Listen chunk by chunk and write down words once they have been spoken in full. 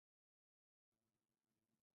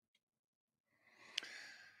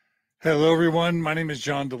Hello, everyone. My name is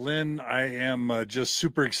John DeLynn. I am just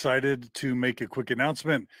super excited to make a quick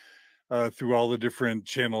announcement through all the different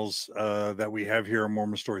channels that we have here on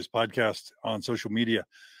Mormon Stories podcast on social media.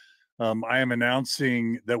 I am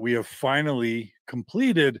announcing that we have finally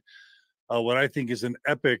completed what I think is an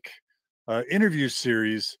epic interview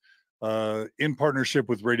series in partnership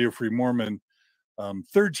with Radio Free Mormon.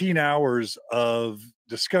 13 hours of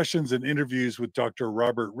discussions and interviews with Dr.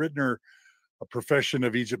 Robert Ritner, a profession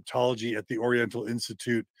of Egyptology at the Oriental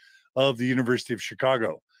Institute of the University of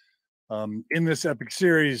Chicago. In this epic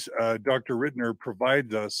series, Dr. Ritner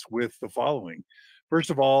provides us with the following.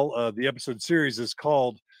 First of all, the episode series is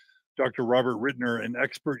called Dr. Robert Ritner, an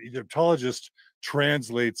expert Egyptologist,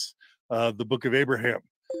 translates the Book of Abraham.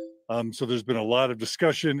 So there's been a lot of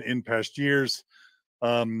discussion in past years,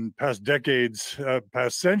 past decades,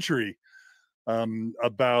 past century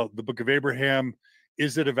about the Book of Abraham.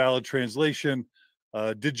 Is it a valid translation?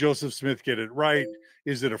 Did Joseph Smith get it right?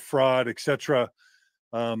 Is it a fraud, etc.?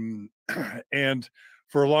 And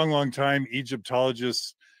for a long, long time,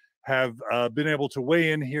 Egyptologists have been able to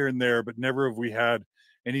weigh in here and there, but never have we had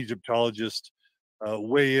an Egyptologist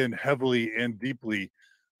weigh in heavily and deeply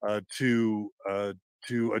to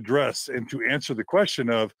address and to answer the question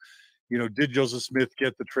of, did Joseph Smith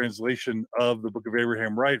get the translation of the Book of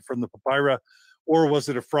Abraham right from the papyri, or was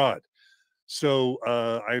it a fraud? So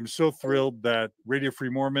I am so thrilled that Radio Free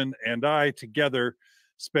Mormon and I together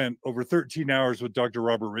spent over 13 hours with Dr.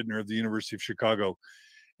 Robert Ritner of the University of Chicago.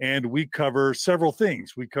 And we cover several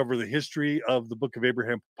things. We cover the history of the Book of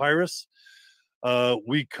Abraham papyrus.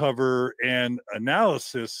 We cover an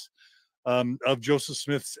analysis of Joseph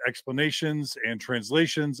Smith's explanations and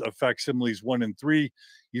translations of Facsimiles 1 and 3.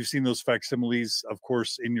 You've seen those facsimiles, of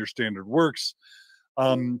course, in your standard works.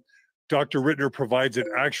 Dr. Ritner provides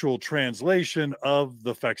an actual translation of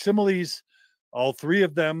the facsimiles, all three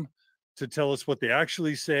of them, to tell us what they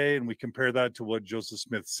actually say, and we compare that to what Joseph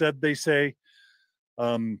Smith said they say.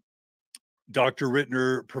 Dr.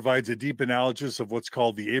 Ritner provides a deep analysis of what's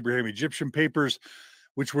called the Abraham Egyptian papers,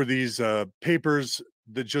 which were these papers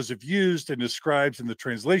that Joseph used and describes in the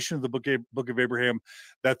translation of the Book of Abraham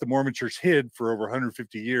that the Mormon Church hid for over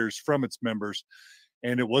 150 years from its members.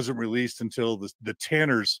 And it wasn't released until the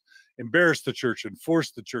Tanners embarrassed the church and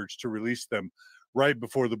forced the church to release them right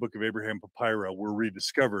before the Book of Abraham papyri were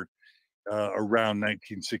rediscovered around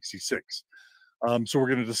 1966. So we're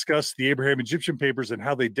going to discuss the Abraham Egyptian papers and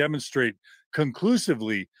how they demonstrate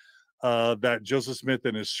conclusively that Joseph Smith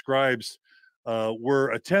and his scribes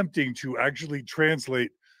were attempting to actually translate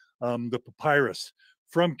the papyrus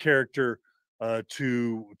from character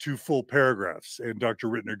to full paragraphs. And Dr.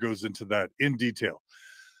 Ritner goes into that in detail.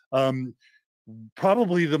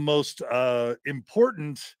 Probably the most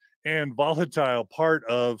important and volatile part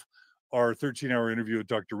of our 13-hour interview with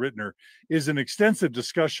Dr. Ritner is an extensive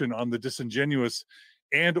discussion on the disingenuous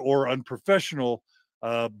and or unprofessional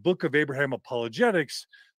Book of Abraham apologetics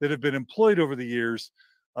that have been employed over the years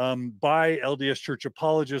by LDS Church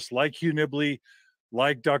apologists like Hugh Nibley,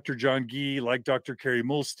 like Dr. John Gee, like Dr. Kerry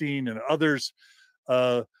Muhlestein, and others.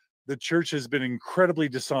 The church has been incredibly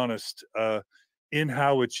dishonest in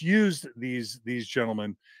how it's used these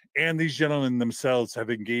gentlemen, and these gentlemen themselves have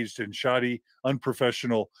engaged in shoddy,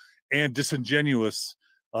 unprofessional, and disingenuous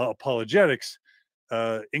apologetics,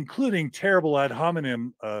 including terrible ad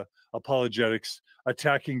hominem apologetics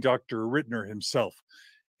attacking Dr. Ritner himself.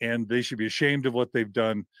 And they should be ashamed of what they've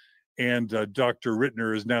done. And Dr.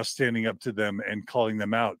 Ritner is now standing up to them and calling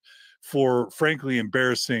them out for, frankly,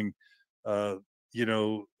 embarrassing,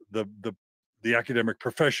 the academic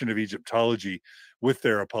profession of Egyptology with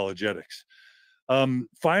their apologetics.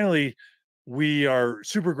 Finally, we are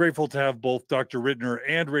super grateful to have both Dr. Ritner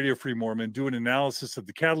and Radio Free Mormon do an analysis of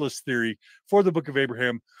the catalyst theory for the Book of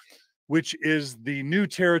Abraham, which is the new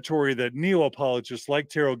territory that neo-apologists like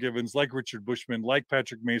Terrell Givens, like Richard Bushman, like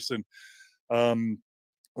Patrick Mason,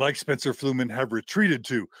 like Spencer Fluman have retreated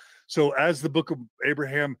to. So as the Book of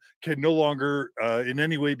Abraham can no longer in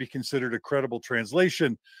any way be considered a credible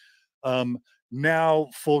translation, now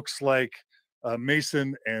folks like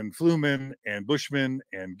Mason and Fluman and Bushman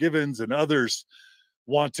and Givens and others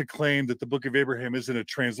want to claim that the Book of Abraham isn't a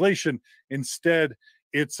translation. Instead,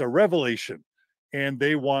 it's a revelation. And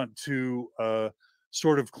they want to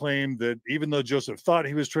sort of claim that even though Joseph thought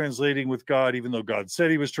he was translating with God, even though God said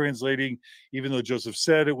he was translating, even though Joseph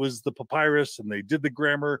said it was the papyrus, and they did the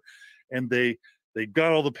grammar, and they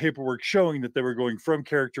got all the paperwork showing that they were going from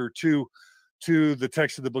character to the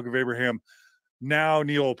text of the Book of Abraham, now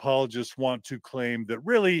neo-apologists want to claim that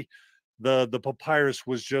really the papyrus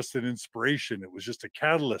was just an inspiration. It was just a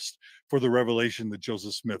catalyst for the revelation that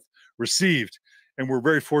Joseph Smith received. And we're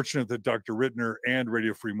very fortunate that Dr. Ritner and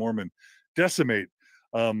Radio Free Mormon decimate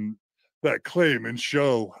that claim and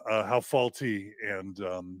show how faulty and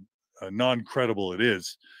non-credible it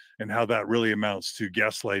is, and how that really amounts to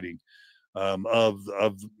gaslighting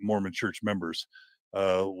of Mormon church members,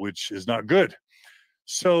 which is not good.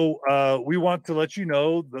 So we want to let you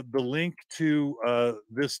know that the link to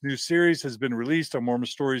this new series has been released on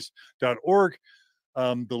mormonstories.org.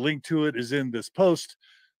 The link to it is in this post.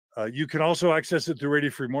 You can also access it through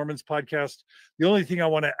Radio Free Mormons podcast. The only thing I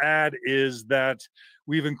want to add is that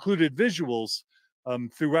we've included visuals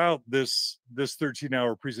throughout this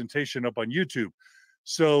 13-hour presentation up on YouTube.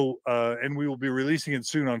 So, and we will be releasing it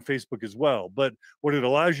soon on Facebook as well. But what it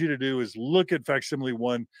allows you to do is look at Facsimile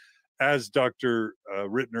 1 as Dr.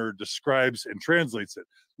 Ritner describes and translates it.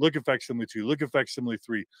 Look at Facsimile 2, look at Facsimile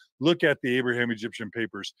 3, look at the Abraham Egyptian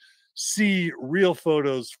papers, see real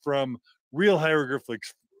photos from real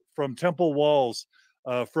hieroglyphics, from temple walls,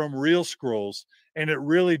 from real scrolls, and it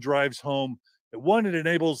really drives home that, one, it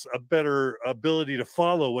enables a better ability to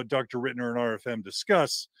follow what Dr. Ritner and RFM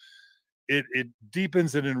discuss. It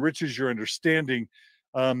deepens and enriches your understanding,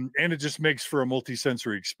 and it just makes for a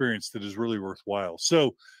multi-sensory experience that is really worthwhile.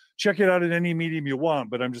 So check it out in any medium you want,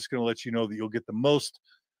 but I'm just going to let you know that you'll get the most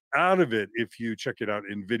out of it if you check it out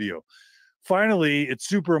in video. Finally, it's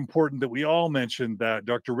super important that we all mention that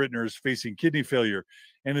Dr. Ritner is facing kidney failure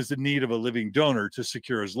and is in need of a living donor to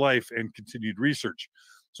secure his life and continued research.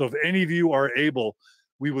 So if any of you are able,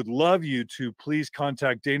 we would love you to please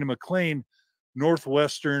contact Dana McLean,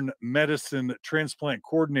 Northwestern Medicine Transplant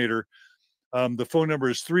Coordinator. The phone number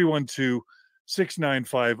is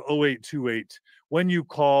 312-695-0828. When you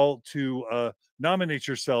call to nominate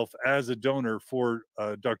yourself as a donor for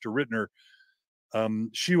Dr. Ritner,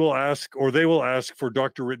 she will ask, or they will ask, for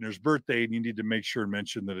Dr. Ritner's birthday, and you need to make sure and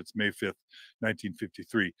mention that it's May 5th,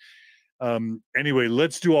 1953. Anyway,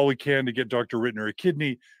 let's do all we can to get Dr. Ritner a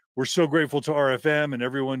kidney. We're so grateful to RFM and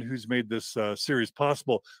everyone who's made this series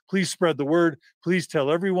possible. Please spread the word. Please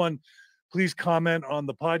tell everyone. Please comment on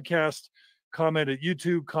the podcast, comment at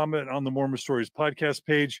YouTube, comment on the Mormon Stories podcast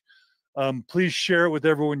page. Please share it with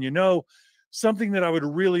everyone you know. Something that I would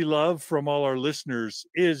really love from all our listeners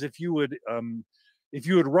is if you would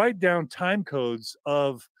write down time codes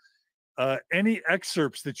of any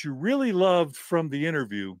excerpts that you really loved from the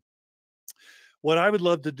interview. What I would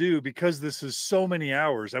love to do, because this is so many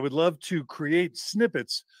hours, I would love to create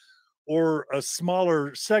snippets or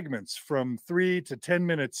smaller segments, from 3 to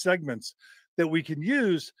 10-minute segments that we can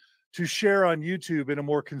use to share on YouTube in a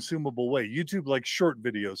more consumable way. YouTube likes short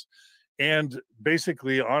videos. And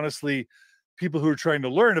basically, honestly, people who are trying to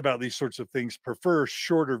learn about these sorts of things prefer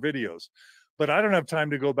shorter videos. But I don't have time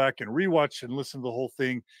to go back and rewatch and listen to the whole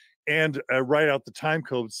thing and write out the time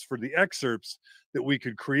codes for the excerpts that we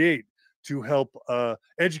could create to help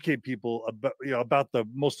educate people about the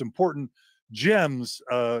most important gems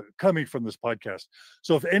coming from this podcast.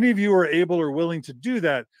 So if any of you are able or willing to do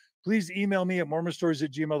that, please email me at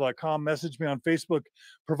mormonstories@gmail.com, message me on Facebook,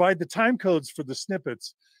 provide the time codes for the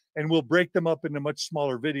snippets, and we'll break them up into much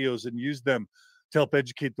smaller videos and use them to help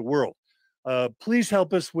educate the world. Please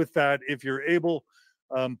help us with that if you're able.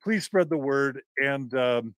 Please spread the word, and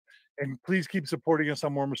please keep supporting us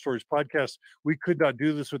on Mormon Stories podcast. We could not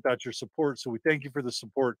do this without your support, so we thank you for the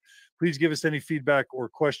support. Please give us any feedback or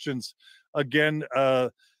questions. Again,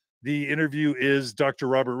 the interview is Dr.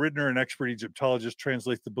 Robert Ritner, an expert Egyptologist,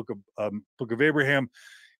 translates the Book of Abraham.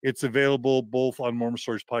 It's available both on Mormon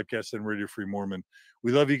Stories podcast and Radio Free Mormon.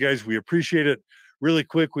 We love you guys. We appreciate it. Really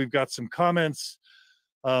quick, we've got some comments.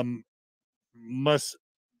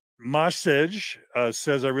 Masej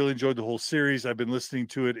says, I really enjoyed the whole series. I've been listening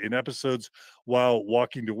to it in episodes while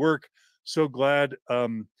walking to work. So glad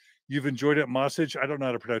you've enjoyed it, Masej. I don't know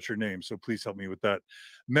how to pronounce your name, so please help me with that.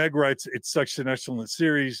 Meg writes, it's such an excellent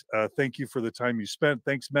series. Thank you for the time you spent.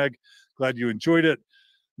 Thanks, Meg. Glad you enjoyed it.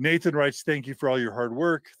 Nathan writes, thank you for all your hard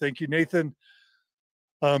work. Thank you, Nathan.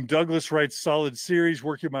 Douglas writes, solid series,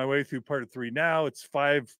 working my way through part 3 now. It's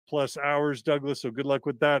 5+ hours, Douglas, so good luck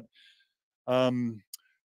with that.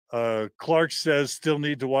 Clark says, still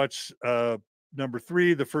need to watch number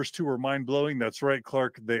 3. The first 2 were mind-blowing. That's right,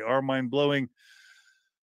 Clark, they are mind-blowing.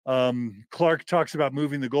 Clark talks about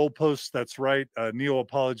moving the goalposts. That's right.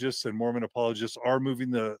 Neo-apologists and Mormon apologists are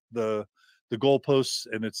moving the goalposts,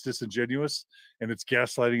 and it's disingenuous, and it's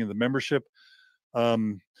gaslighting in the membership.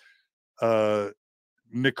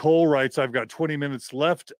 Nicole writes, I've got 20 minutes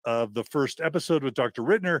left of the first episode with Dr.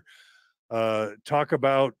 Ritner. Talk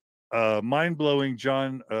about mind-blowing,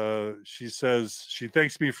 John. She says she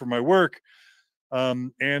thanks me for my work,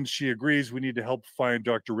 and she agrees we need to help find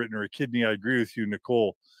Dr. Ritner a kidney. I agree with you,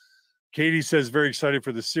 Nicole. Katie says, very excited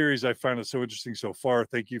for the series. I found it so interesting so far.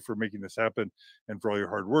 Thank you for making this happen and for all your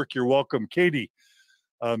hard work. You're welcome, Katie.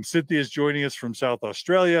 Cynthia is joining us from South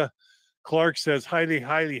Australia. Clark says,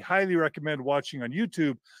 highly recommend watching on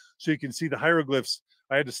YouTube so you can see the hieroglyphs.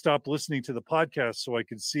 I had to stop listening to the podcast so I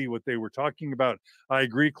could see what they were talking about. I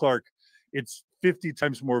agree, Clark. It's 50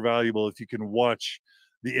 times more valuable if you can watch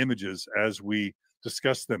the images as we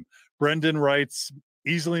discuss them. Brendan writes,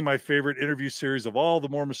 easily my favorite interview series of all the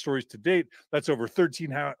Mormon stories to date. That's over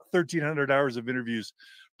 1,300 hours of interviews.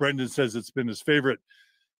 Brendan says it's been his favorite.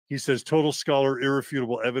 He says, total scholar,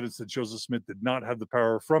 irrefutable evidence that Joseph Smith did not have the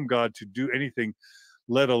power from God to do anything,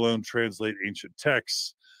 let alone translate ancient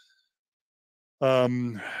texts.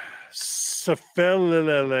 Safelele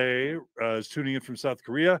is tuning in from South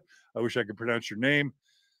Korea. I wish I could pronounce your name.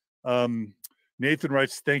 Nathan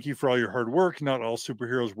writes, thank you for all your hard work. Not all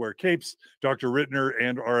superheroes wear capes. Dr. Ritner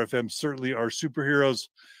and RFM certainly are superheroes.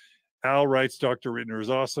 Al writes, Dr. Ritner is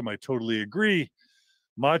awesome. I totally agree.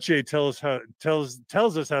 Mache tells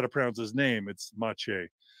us how to pronounce his name. It's Mache.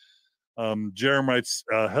 Jerem writes,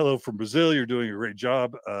 hello from Brazil. You're doing a great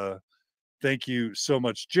job. Thank you so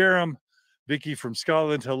much, Jerem. Vicky from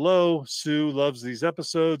Scotland, hello. Sue loves these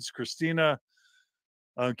episodes. Christina.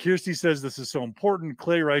 Kirsty says this is so important.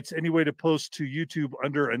 Clay writes, any way to post to YouTube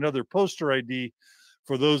under another poster ID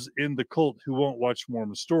for those in the cult who won't watch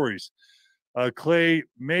Mormon stories? Clay,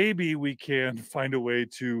 maybe we can find a way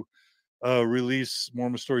to release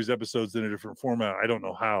Mormon Stories episodes in a different format. I don't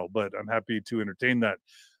know how, but I'm happy to entertain that.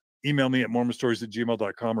 Email me at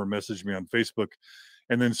mormonstories@gmail.com or message me on Facebook.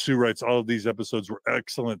 And then Sue writes, all of these episodes were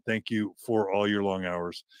excellent. Thank you for all your long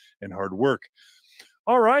hours and hard work.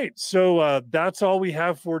 All right, so that's all we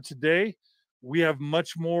have for today. We have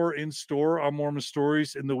much more in store on Mormon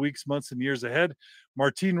Stories in the weeks, months, and years ahead.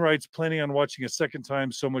 Martine writes, planning on watching a second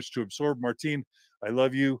time, so much to absorb. Martine, I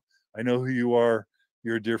love you. I know who you are.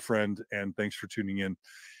 You're a dear friend, and thanks for tuning in.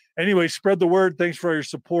 Anyway, spread the word. Thanks for all your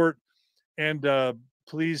support. And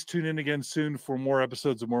please tune in again soon for more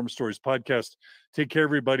episodes of Mormon Stories podcast. Take care,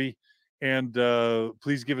 everybody. And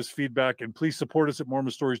please give us feedback, and please support us at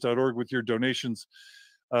mormonstories.org with your donations.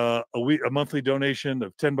 A monthly donation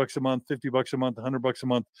of $10 a month, $50 a month, $100 a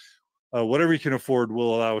month, whatever you can afford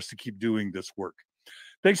will allow us to keep doing this work.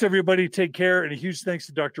 Thanks, everybody. Take care. And a huge thanks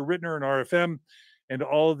to Dr. Ritner and RFM and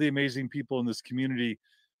all of the amazing people in this community.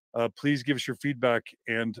 Please give us your feedback,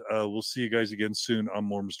 and we'll see you guys again soon on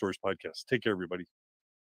Mormon Stories podcast. Take care, everybody.